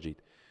atkal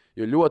sarežģīti.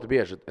 Jo ļoti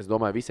bieži, es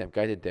domāju, visiem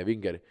kaitina tie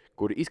vingeri,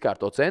 kuri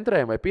izkārto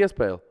centrējumu vai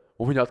piespēli,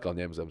 un viņi atkal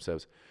ņem zem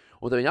sevis.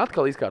 Un tad viņi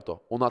atkal izkārto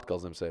un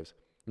atkal zem sevis.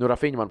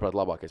 Rafiņa, manuprāt,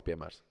 labākais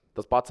piemērs.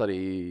 Tas pats arī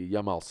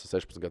Jamals,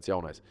 16 gadus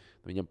jaunais.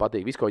 Viņam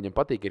patīk, viss, ko viņam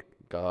patīk, ir,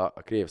 kā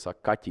krievi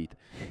saka, kaķīt.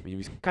 Viņi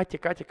visu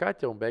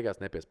kaķa, un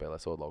beigās nepiespēlē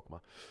sodlaukumā.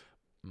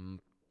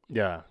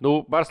 Jā,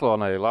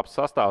 Barcelonai ir labs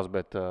sastāvs,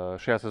 bet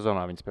šajā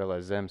sezonā viņi spēlē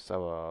zem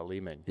savā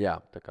līmeņa.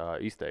 Jā. Tā kā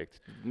izteikti.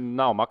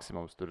 Nav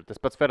maksimums tur.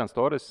 Tas pats Ferran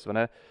Torres,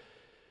 vai ne?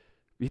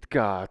 It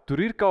kā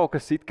tur ir kaut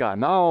kas, it kā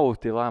nav,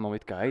 tie lēmumi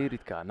it kā ir,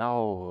 it kā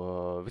nav.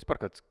 Vispār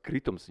kāds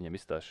kritums viņam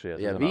izstāsta šajā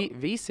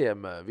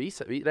sezonā.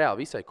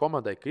 Reāli visai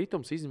komandai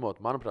kritums izņemot,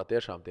 manuprāt,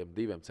 tiešām tiem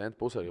diviem centru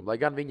pusargiem. Lai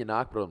gan viņi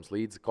nāk, protams,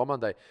 līdzi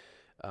komandai,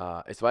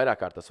 es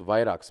vairāk kārt esmu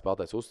vairākus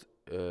spēlētājus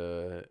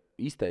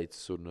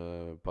izteicis un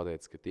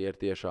pateicis, ka tie ir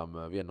tiešām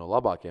viena no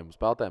labākajiem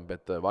spēlētājiem,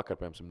 bet vakar,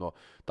 piemēram, no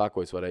tā,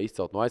 ko es varēju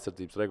izcelt no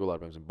aizsardzības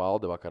regulāri, piemēram,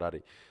 Balde vakar arī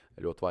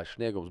ļoti vājš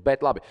sniegums.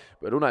 Bet labi,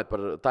 runājot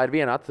par, tā ir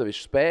viena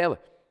atsevišķa spēle.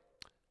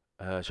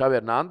 Xavi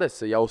Hernandez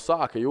jau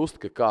sāka just,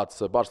 ka kāds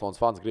Barcelonas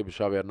fans grib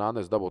Xavi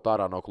Hernandez dabūt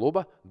ārā no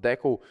kluba.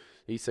 Deku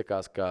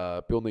izsakās,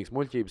 ka pilnīgs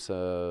muļķības,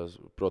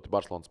 proti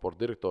Barcelonas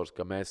sporta direktors,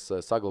 ka mēs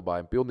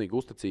saglabājam pilnīgu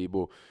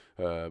uzticību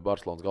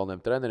Barcelonas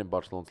galvenajam trenerim,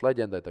 Barcelonas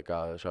leģendai, tā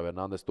kā Xavi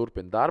Hernandez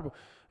turpina darbu.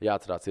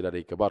 Jāatcerās ir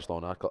arī, ka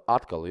Barcelona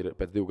atkal ir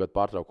pēc 2 gadu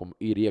pārtraukuma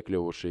ir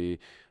iekļuvuši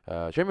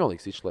Champions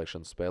League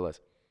izslēgšanas spēlēs.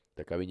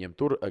 Tā kā viņiem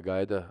tur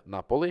gaida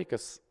Napoli,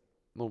 kas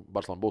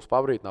Barcelona būs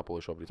favorīti.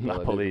 Napoli šobrīd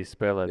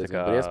spēlē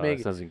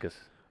briesmīgi. Sazin, kas...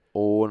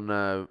 Un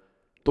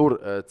tur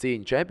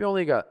cīņa Champions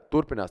League,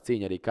 turpinās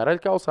cīņa arī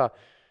Karaļkausā.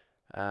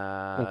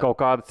 Un kaut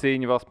kāda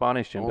cīņa vēl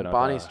Spānijas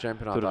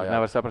čempionātā. Tur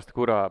nevar saprast,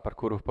 par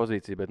kuru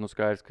pozīciju, bet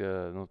skaidrs,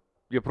 ka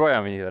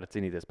joprojām viņi var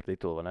cīnīties par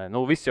titulu.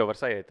 Viss jau var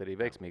sajiet arī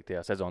veiksmīgi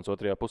tajā sezonas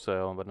otrajā pusē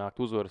un var nākt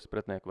uzvaras,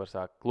 pretinieki var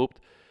sākt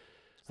klupt.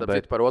 Starp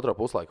citu par otro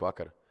puslaiku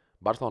vakar.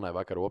 Barcelonai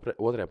vakar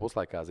otrajā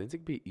puslaikā, zini,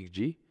 cik bija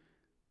XG?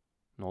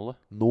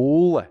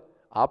 0.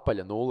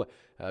 Apaļa 0.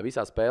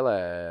 Visā spēlē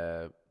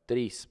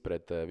 3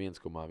 pret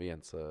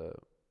 1,1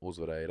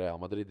 uzvarēja Real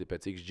Madrid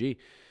pēc XG.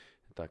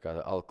 Tā kā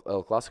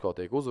Clasico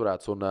tiek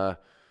uzvarēts. Un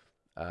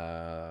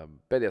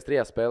pēdējās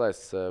 3 spēlēs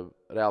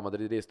Real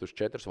Madrid ir iestuši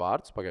 4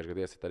 vārdus. Pagājušajā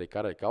gadā iesit arī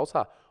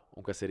Karaļkausā.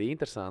 Un kas ir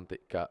interesanti,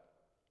 ka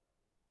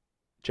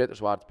 4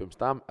 vārdus pirms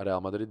tam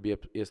Real Madrid bija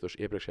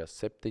iestuši iepriekšējās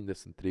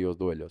 73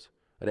 dueļos.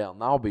 Real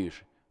nav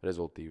bijuši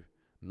rezultīvi.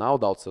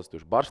 Nav daudz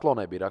sasituši.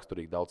 Barcelonai bija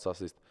raksturīgi daudz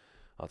sasist.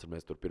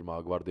 Atceramies tur pirmā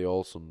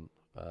Guardiolas un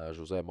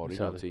Jose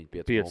Mourinho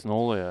cīņa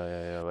 5-0.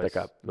 Tā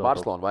kā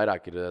Barcelona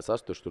vairāk ir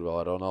sastuši, tur vēl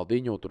ar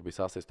Ronaldinho, tur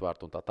bija asistu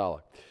vārtu un tā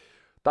tālāk.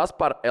 Tas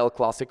par El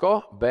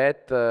Clasico,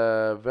 bet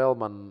vēl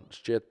man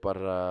šķiet par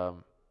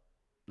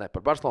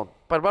Barcelonu.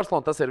 Par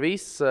Barcelonu tas ir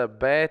viss,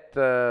 bet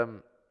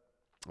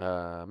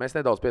mēs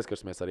nedaudz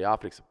pieskarsimies arī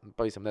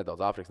pavisam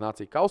nedaudz Āfrikas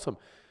nāciju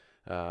kausam.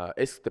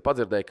 Es te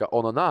padzirdēju, ka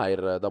Onana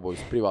ir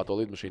dabūjusi privāto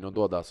lidmašīnu un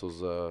dodās uz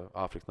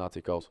Āfrikas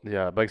nāciju kausu.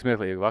 Jā, baigs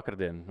smieklīgi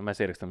vakardien. Mēs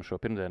ierakstām šo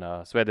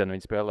pirmdienā. Svētdien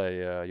viņi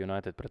spēlēja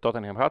United pret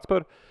Tottenham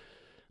Hotspur.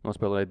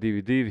 Nospēlēja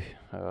 2-2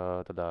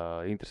 tādā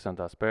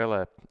interesantā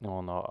spēlē.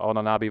 Un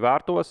Onana bija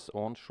vārtos,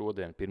 un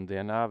šodien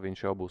pirmdienā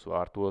viņš jau būs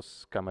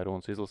vārtos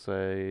Kamerūnas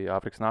izlasēja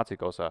Āfrikas nāciju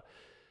kausā.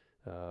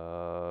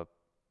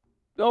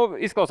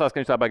 Izklausās, ka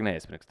viņš tā baigi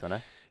neizsprikst, ne?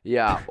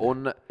 Jā,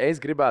 un es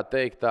gribētu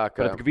teikt tā,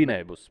 ka pret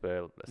Gvinēju būs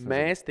spēle.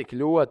 Mēs tik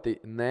ļoti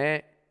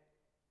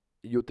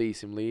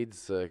nejutīsim līdz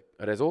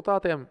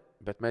rezultātiem,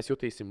 bet mēs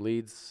jutīsim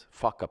līdz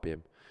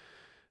fuck-upiem.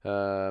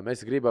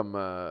 Mēs gribam,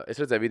 es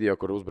redzēju video,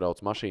 kur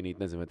uzbrauc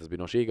mašīnīt, nezinu, vai tas bija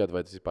no šī gada,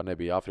 vai tas vispār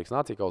nebija Āfrikas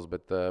nāciju kausa,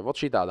 bet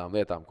šī tādām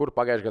lietām, kur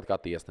pagājušajā gadā kā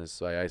tiesnesis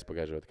vai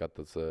aizpagājušajā gadā, kad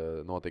tas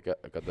notika,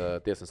 kad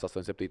tiesnesis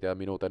 87.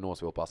 minūtē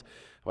nosvilpās,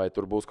 vai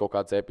tur būs kaut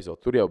kāds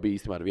epizods. Tur jau bija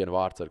īstenībā ar vienu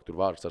vārdsargu, tur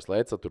vārdsargs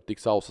lēca, tur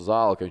tik sausa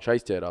zāle, ka viņš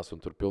aizķērās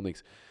un tur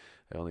pilnīgs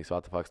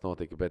vatafaks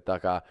notika. Bet tā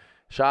kā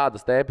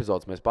šādas te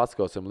epizodes mēs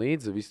paskatīsim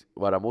līdzi,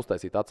 varam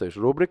uztaisīt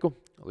atsevišķu rubriku,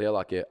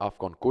 lielākie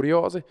Afkon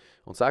kuriozi,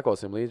 un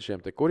sekosim līdzi šiem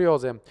te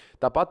kurioziem.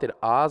 Tāpat ir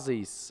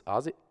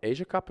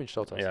Asia Cup, viņš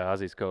saucās? Jā,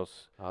 Azijas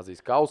kauss.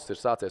 Azijas kauss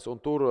ir sācies, un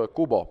tur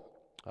Kubo.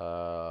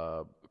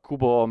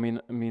 Kubo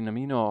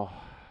Minamino.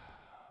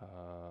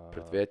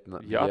 Pret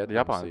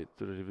Japānu.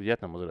 Tur ir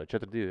Vietnam uzvarēja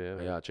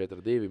 4-2. Jā,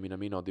 4-2.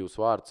 Minamino 2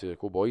 vārds.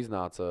 Kubo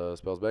iznāca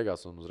spēles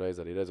beigās un uzreiz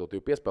arī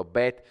rezultīvu piespēli.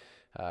 Bet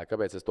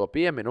kāpēc es to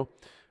pieminu?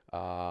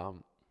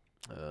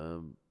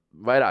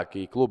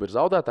 Vairāki klubi ir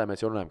zaudētāji.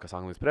 Mēs jau runājam, kas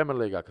Anglijas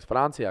Premjerlīgā, kas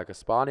Francijā,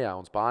 kas Spānijā.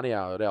 Un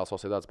Spānijā Real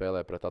Sociedad spēlē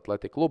pret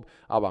Atlaidīs klubu.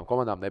 Abām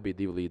komandām nebija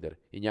 2 līderi.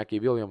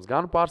 Iñaki Viljams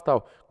gan pārstāv,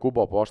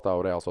 Kubo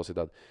pārstāv Real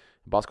Sociedad.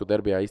 Basku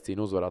derbijā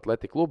izcīna uzvaru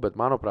Atlaidīs klubu, bet,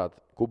 manuprāt,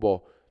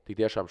 Kubo tik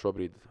tiešām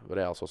šobrīd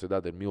Real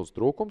Sociedad ir milzīgs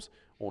trūkums.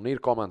 Un ir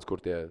komandas, kur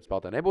tie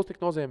spēlētāji nebūs tik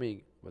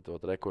nozīmīgi. Bet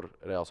kur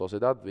Real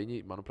Sociedad, viņi,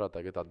 manuprāt,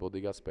 tagad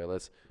atbildīgās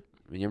spēlēs,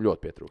 viņiem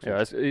ļoti pietrūks. Jā,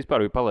 es vispār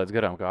biju palaidis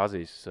garām, ka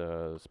Azijas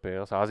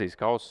spēles, Azijas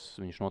kauss,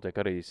 viņš notiek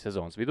arī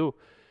sezonas vidū.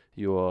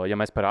 Jo, ja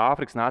mēs par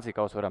Āfrikas nāciju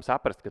kausu varam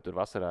saprast, ka tur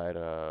vasarā ir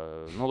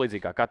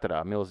līdzīgi kā katrā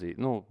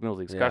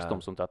milzīgs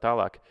karstums un tā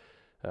tālāk,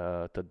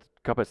 tad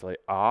kāpēc, lai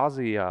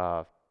Āzijā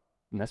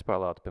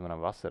nespēlētu,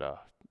 piemēram, vasarā?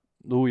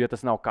 Ja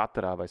tas nav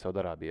Katarā vai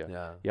Saudārābijā.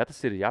 Ja tas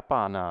ir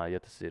Japānā,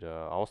 ja tas ir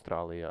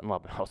Austrālijā,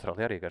 labi,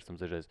 Austrālijā arī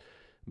karstums dažreiz,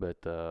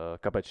 bet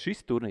kāpēc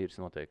šis turnīrs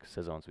notiek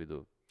sezonas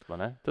vidū?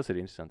 Tas ir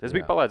interesanti. Es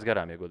biju palaidis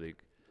garām, ja godīgi.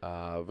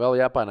 Vēl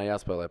Japānā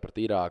jāspēlē pret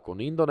Irāku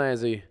un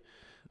Indonēziju.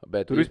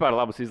 Tur vispār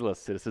labas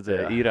izlases ir. Es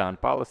redzēju, Irānu,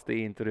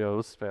 Palestīnu, tur jau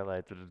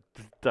uzspēlēja. Tur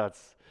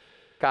tāds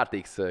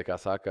kārtīgs, kā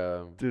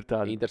saka,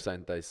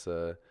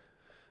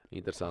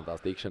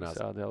 interesantās tikšanās.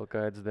 Tāda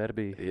Al-Qaidas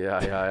derbija.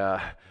 Jā.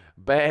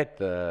 Bet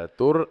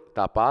tur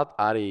tāpat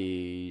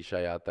arī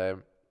šajā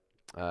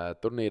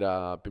turnīrā,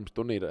 pirms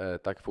turnīra,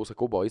 tā kā Fusa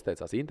Kubo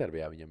izteicās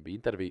intervijā, viņam bija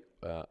intervija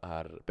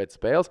pēc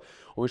spēles,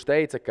 un viņš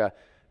teica, ka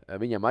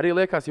viņam arī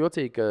liekas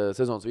jocīgi, ka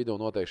sezonas vidū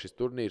notiek šis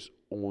turnīrs,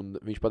 un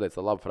viņš pateica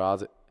tādu labu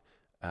frāzi,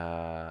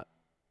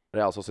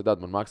 Real Sociedad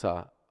man maksā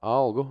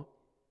algu,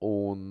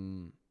 un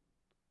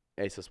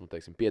es esmu,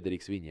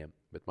 piederīgs viņiem,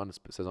 bet manas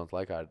sezonas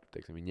laikā ir,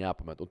 viņi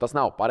jāpamet. Un tas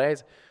nav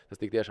pareizi, tas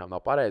tik tiešām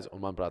nav pareizi,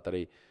 un manuprāt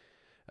arī,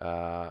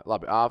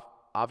 labi,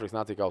 Āfrikas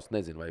nāciju kausa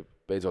nezinu, vai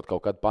beidzot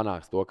kaut kad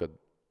panāks to, ka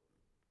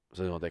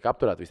sezona tiek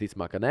apturēta,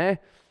 visticamāk, ka nē,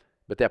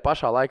 bet tajā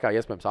pašā laikā,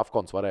 iespējams,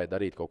 Afkons varēja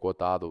darīt kaut ko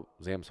tādu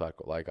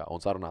Ziemassvētku laikā un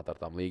sarunāt ar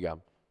tām līgām.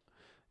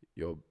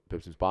 Jo,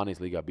 piemēram,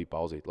 Spānijas līgā bija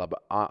pauzīta. Labi,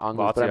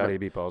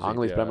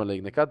 Anglijas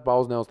Premjerlīga nekad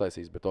pauzi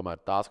neuztaisīs, bet tomēr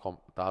tās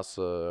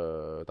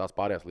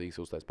pārējās līgas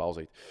uztais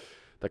pauzīt.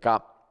 Tā kā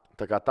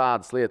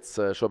tādas lietas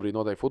šobrīd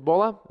notiek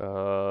futbolā.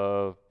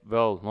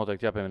 Vēl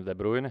noteikti jāpiemina De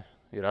Bruyne,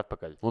 ir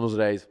atpakaļ. Un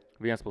uzreiz.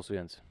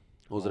 1+1.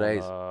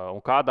 Uzreiz. Un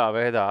kādā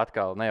veidā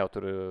atkal ne jau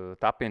tur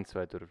tapins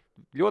vai tur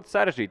ļoti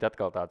sarežģīti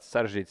atkal tāds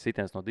sarežģīts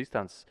sitiens no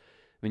distances.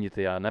 Viņi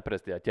tajā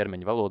neprestajā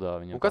ķermeņa valodā.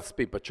 Un kas tas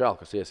bija pa čālu,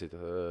 kas iesita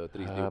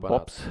 3-2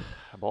 panāca?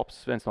 Bobs,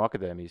 viens no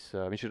akadēmijas.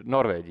 Viņš ir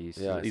Norvēģijas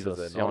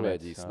izlases.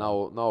 Norvēģijas.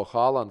 Nav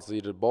Haalands,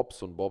 ir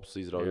Bobs un Bobs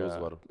izrauja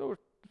uzvaru.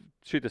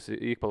 Šitas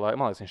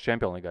man liekas, viņš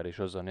Čempionlīgā arī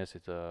šo zonu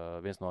iesita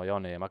viens no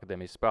jaunajiem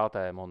akadēmijas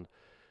spēlētājiem. Un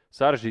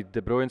sarežģīti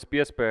De Bruynes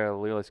piespēle,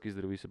 lieliski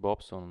izdarīja visu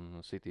Bobs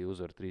un City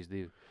uzvaru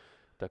 3-2.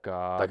 Tā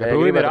kā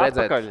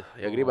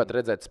ja gribat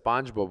redzēt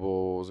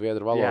SpongeBobu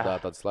zviedru valodā,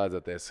 tad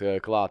slēdzieties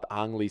klāt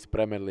Anglijas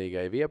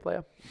Premjerlīgai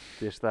Vieplajā.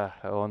 Tieši tā.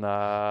 Un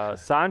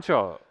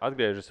Sancho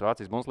atgriežas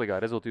Vācijas Bundeslīgā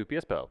rezultīvu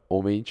piespēli.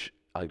 Un viņš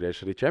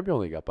atgriežas arī Champions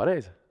League,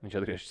 pareizi? Viņš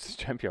atgriežas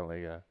Champions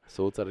League.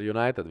 Sūds ar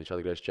United, viņš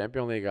atgriežas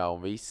Champions League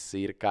un viss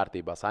ir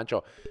kārtībā. Sančo,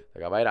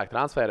 tā kā vairāk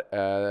transferi.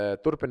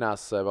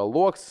 Turpinās vēl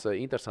loks.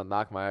 Interesanti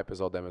nākamajā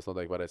epizodē mēs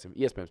noteikti varēsim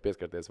iespējams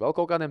pieskarties vēl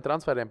kaut kādiem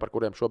transferiem, par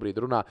kuriem šobrīd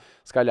runā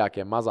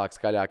skaļākiem, mazāk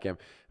skaļākiem.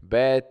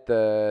 Bet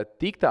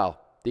tik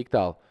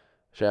tālu.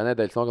 Šajā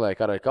nedēļas nogalē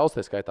Karaļa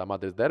kausē skaitā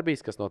Madrides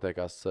derbijas, kas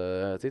notiekās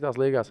citās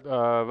līgās.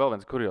 Vēl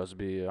viens kurjos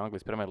bija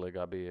Anglijas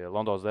Premjerlīgā, bija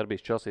Londonas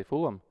derbijas Chelsea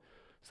Fulham.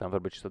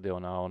 Stamford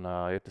stadionā un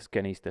ir tas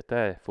Kenijs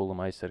TT, Fulham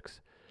aizsargs.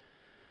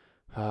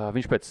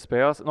 Viņš pēc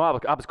spēles,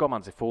 abas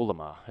komandas ir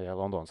Fulhamā,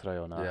 Londonas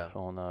rajonā. Jā.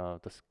 Un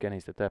tas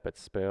Kenijs TT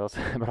pēc spēles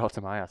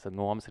brauca mājās ar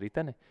nomas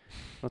riteni.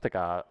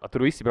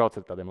 Tur visi brauc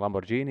ar tādiem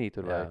Lamborghini,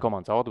 tur vai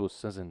komandas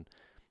autobusus, nezinu.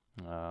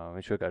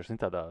 Viņš vienkārši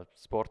tādā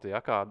sporta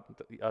jakā,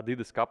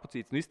 Adidas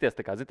kapucītes. Izties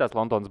tā kā tās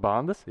Londonas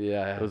bandas.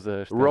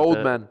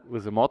 Roadman.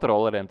 Uz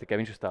motorolleriem, tikai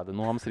viņš uz tādu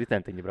nomas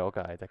ritentiņu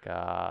braukāja.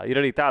 Ir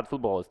arī tādi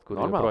futbolisti,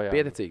 kuri normāli,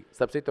 pieticīgi.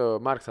 Starp citu,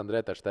 Marks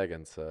Andrē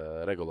Terštegens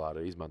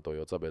regulāri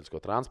izmantojot sabiedrisko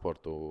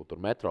transportu,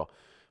 tur metro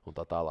un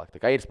tā tālāk. Tā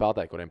kā ir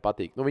spēlētāji, kuriem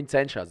patīk. Viņi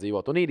cenšas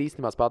dzīvot. Un ir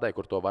īstenībā spēlētāji,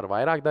 kur to var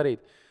vairāk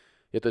darīt.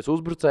 Ja tu esi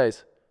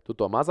uzbrucējs, tu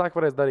to mazāk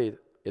varēsi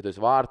darīt. Ja tu esi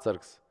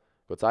vārdsargs,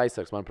 kāds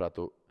aizsargs, manuprāt,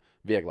 tu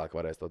vieglāk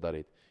varēsi to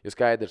darīt. Jo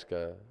skaidrs, ka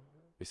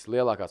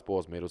vislielākās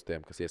posmas ir uz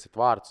tiem, kas iesit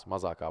vārdus,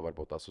 mazākā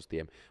varbūt tās uz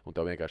tiem, un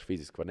tev vienkārši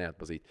fiziski var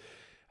neatpazīt.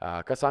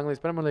 Kas Anglijas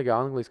Premjerlīgā,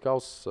 Anglijas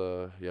kausa?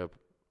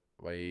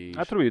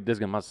 Tur ir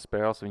diezgan maz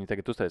spēles. Viņi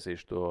tagad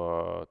uztaisīšu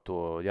to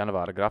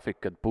janvāra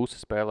grafiku, kad puse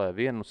spēlē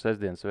vienu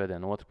sestdienu,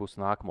 svētdienu, otru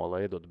pusi nākamo,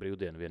 lai iedod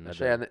brīvdienu vienu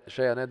nedēļu.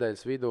 Šajā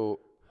nedēļas vidū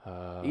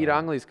ir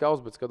Anglijas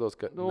kausa, bet skatos,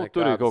 ka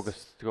tur ir kaut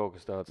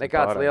kas tāds.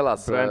 Nekādas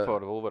lielās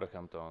Brentford,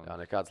 Wolverhampton. Jā,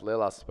 nekādas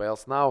lielās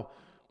spēles nav.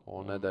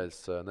 Un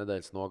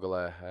nedēļas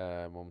nogalē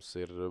mums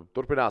ir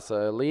turpinās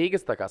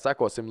līgas, tā kā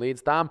sekosim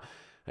līdz tām.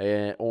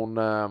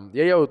 Un,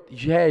 ja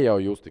jau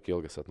jūs tik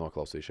ilgi esat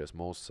noklausījušies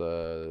mūsu,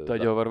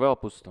 tad jau var vēl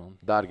pusstundu.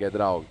 Dārgie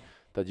draugi,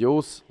 tad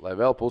jūs, lai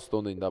vēl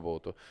pusstundiņu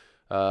dabūtu,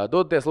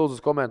 dodaties lūdzu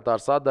uz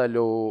komentāru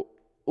sadaļu,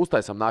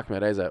 uztaisam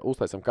nākamajā reizē,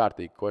 uztaisam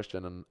kārtīgi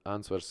question and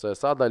answers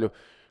sadaļu.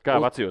 Kā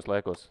vecajos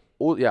laikos?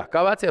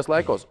 Kā vecajos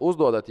laikos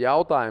uzdodat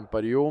jautājumu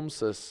par jums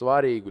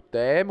svarīgu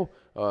tēmu.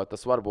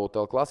 Tas var būt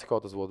Clasico,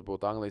 tas var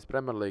būt Anglijas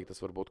Premjerlīga, tas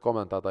var būt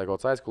komentētāji kaut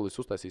kāds aizkulis.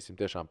 Uztaisīsim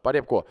tiešām par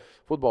jebko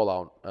futbolā.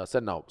 Un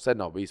sen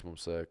nav bijis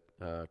mums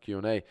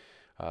Q&A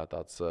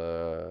tāds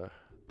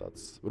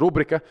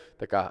rubrika.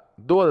 Tā kā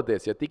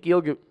dodaties, ja tik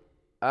ilgi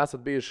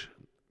esat bijuši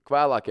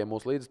vēlākie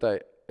mūsu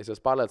līdzjutēji, es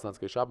esmu pārliecināts,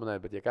 ka jūs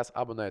abonējat, bet ja kas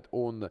abonēt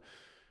un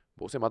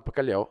būsim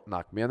atpakaļ jau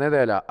nākamajā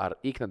nedēļā ar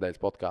iknedēļas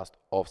podcastu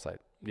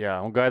Offside. Jā,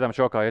 un gaidām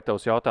šokā iet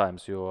tavs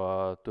jautājums, jo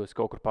tu esi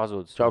kaut kur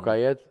pazudis. Šokā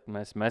iet?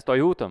 Mēs to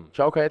jūtam.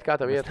 Šokā iet, kā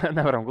tev iet?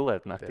 Nevaram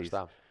gulēt naktīs. Tieši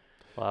tā.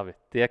 Labi,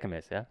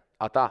 tiekamies, ja?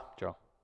 Tā. Čau.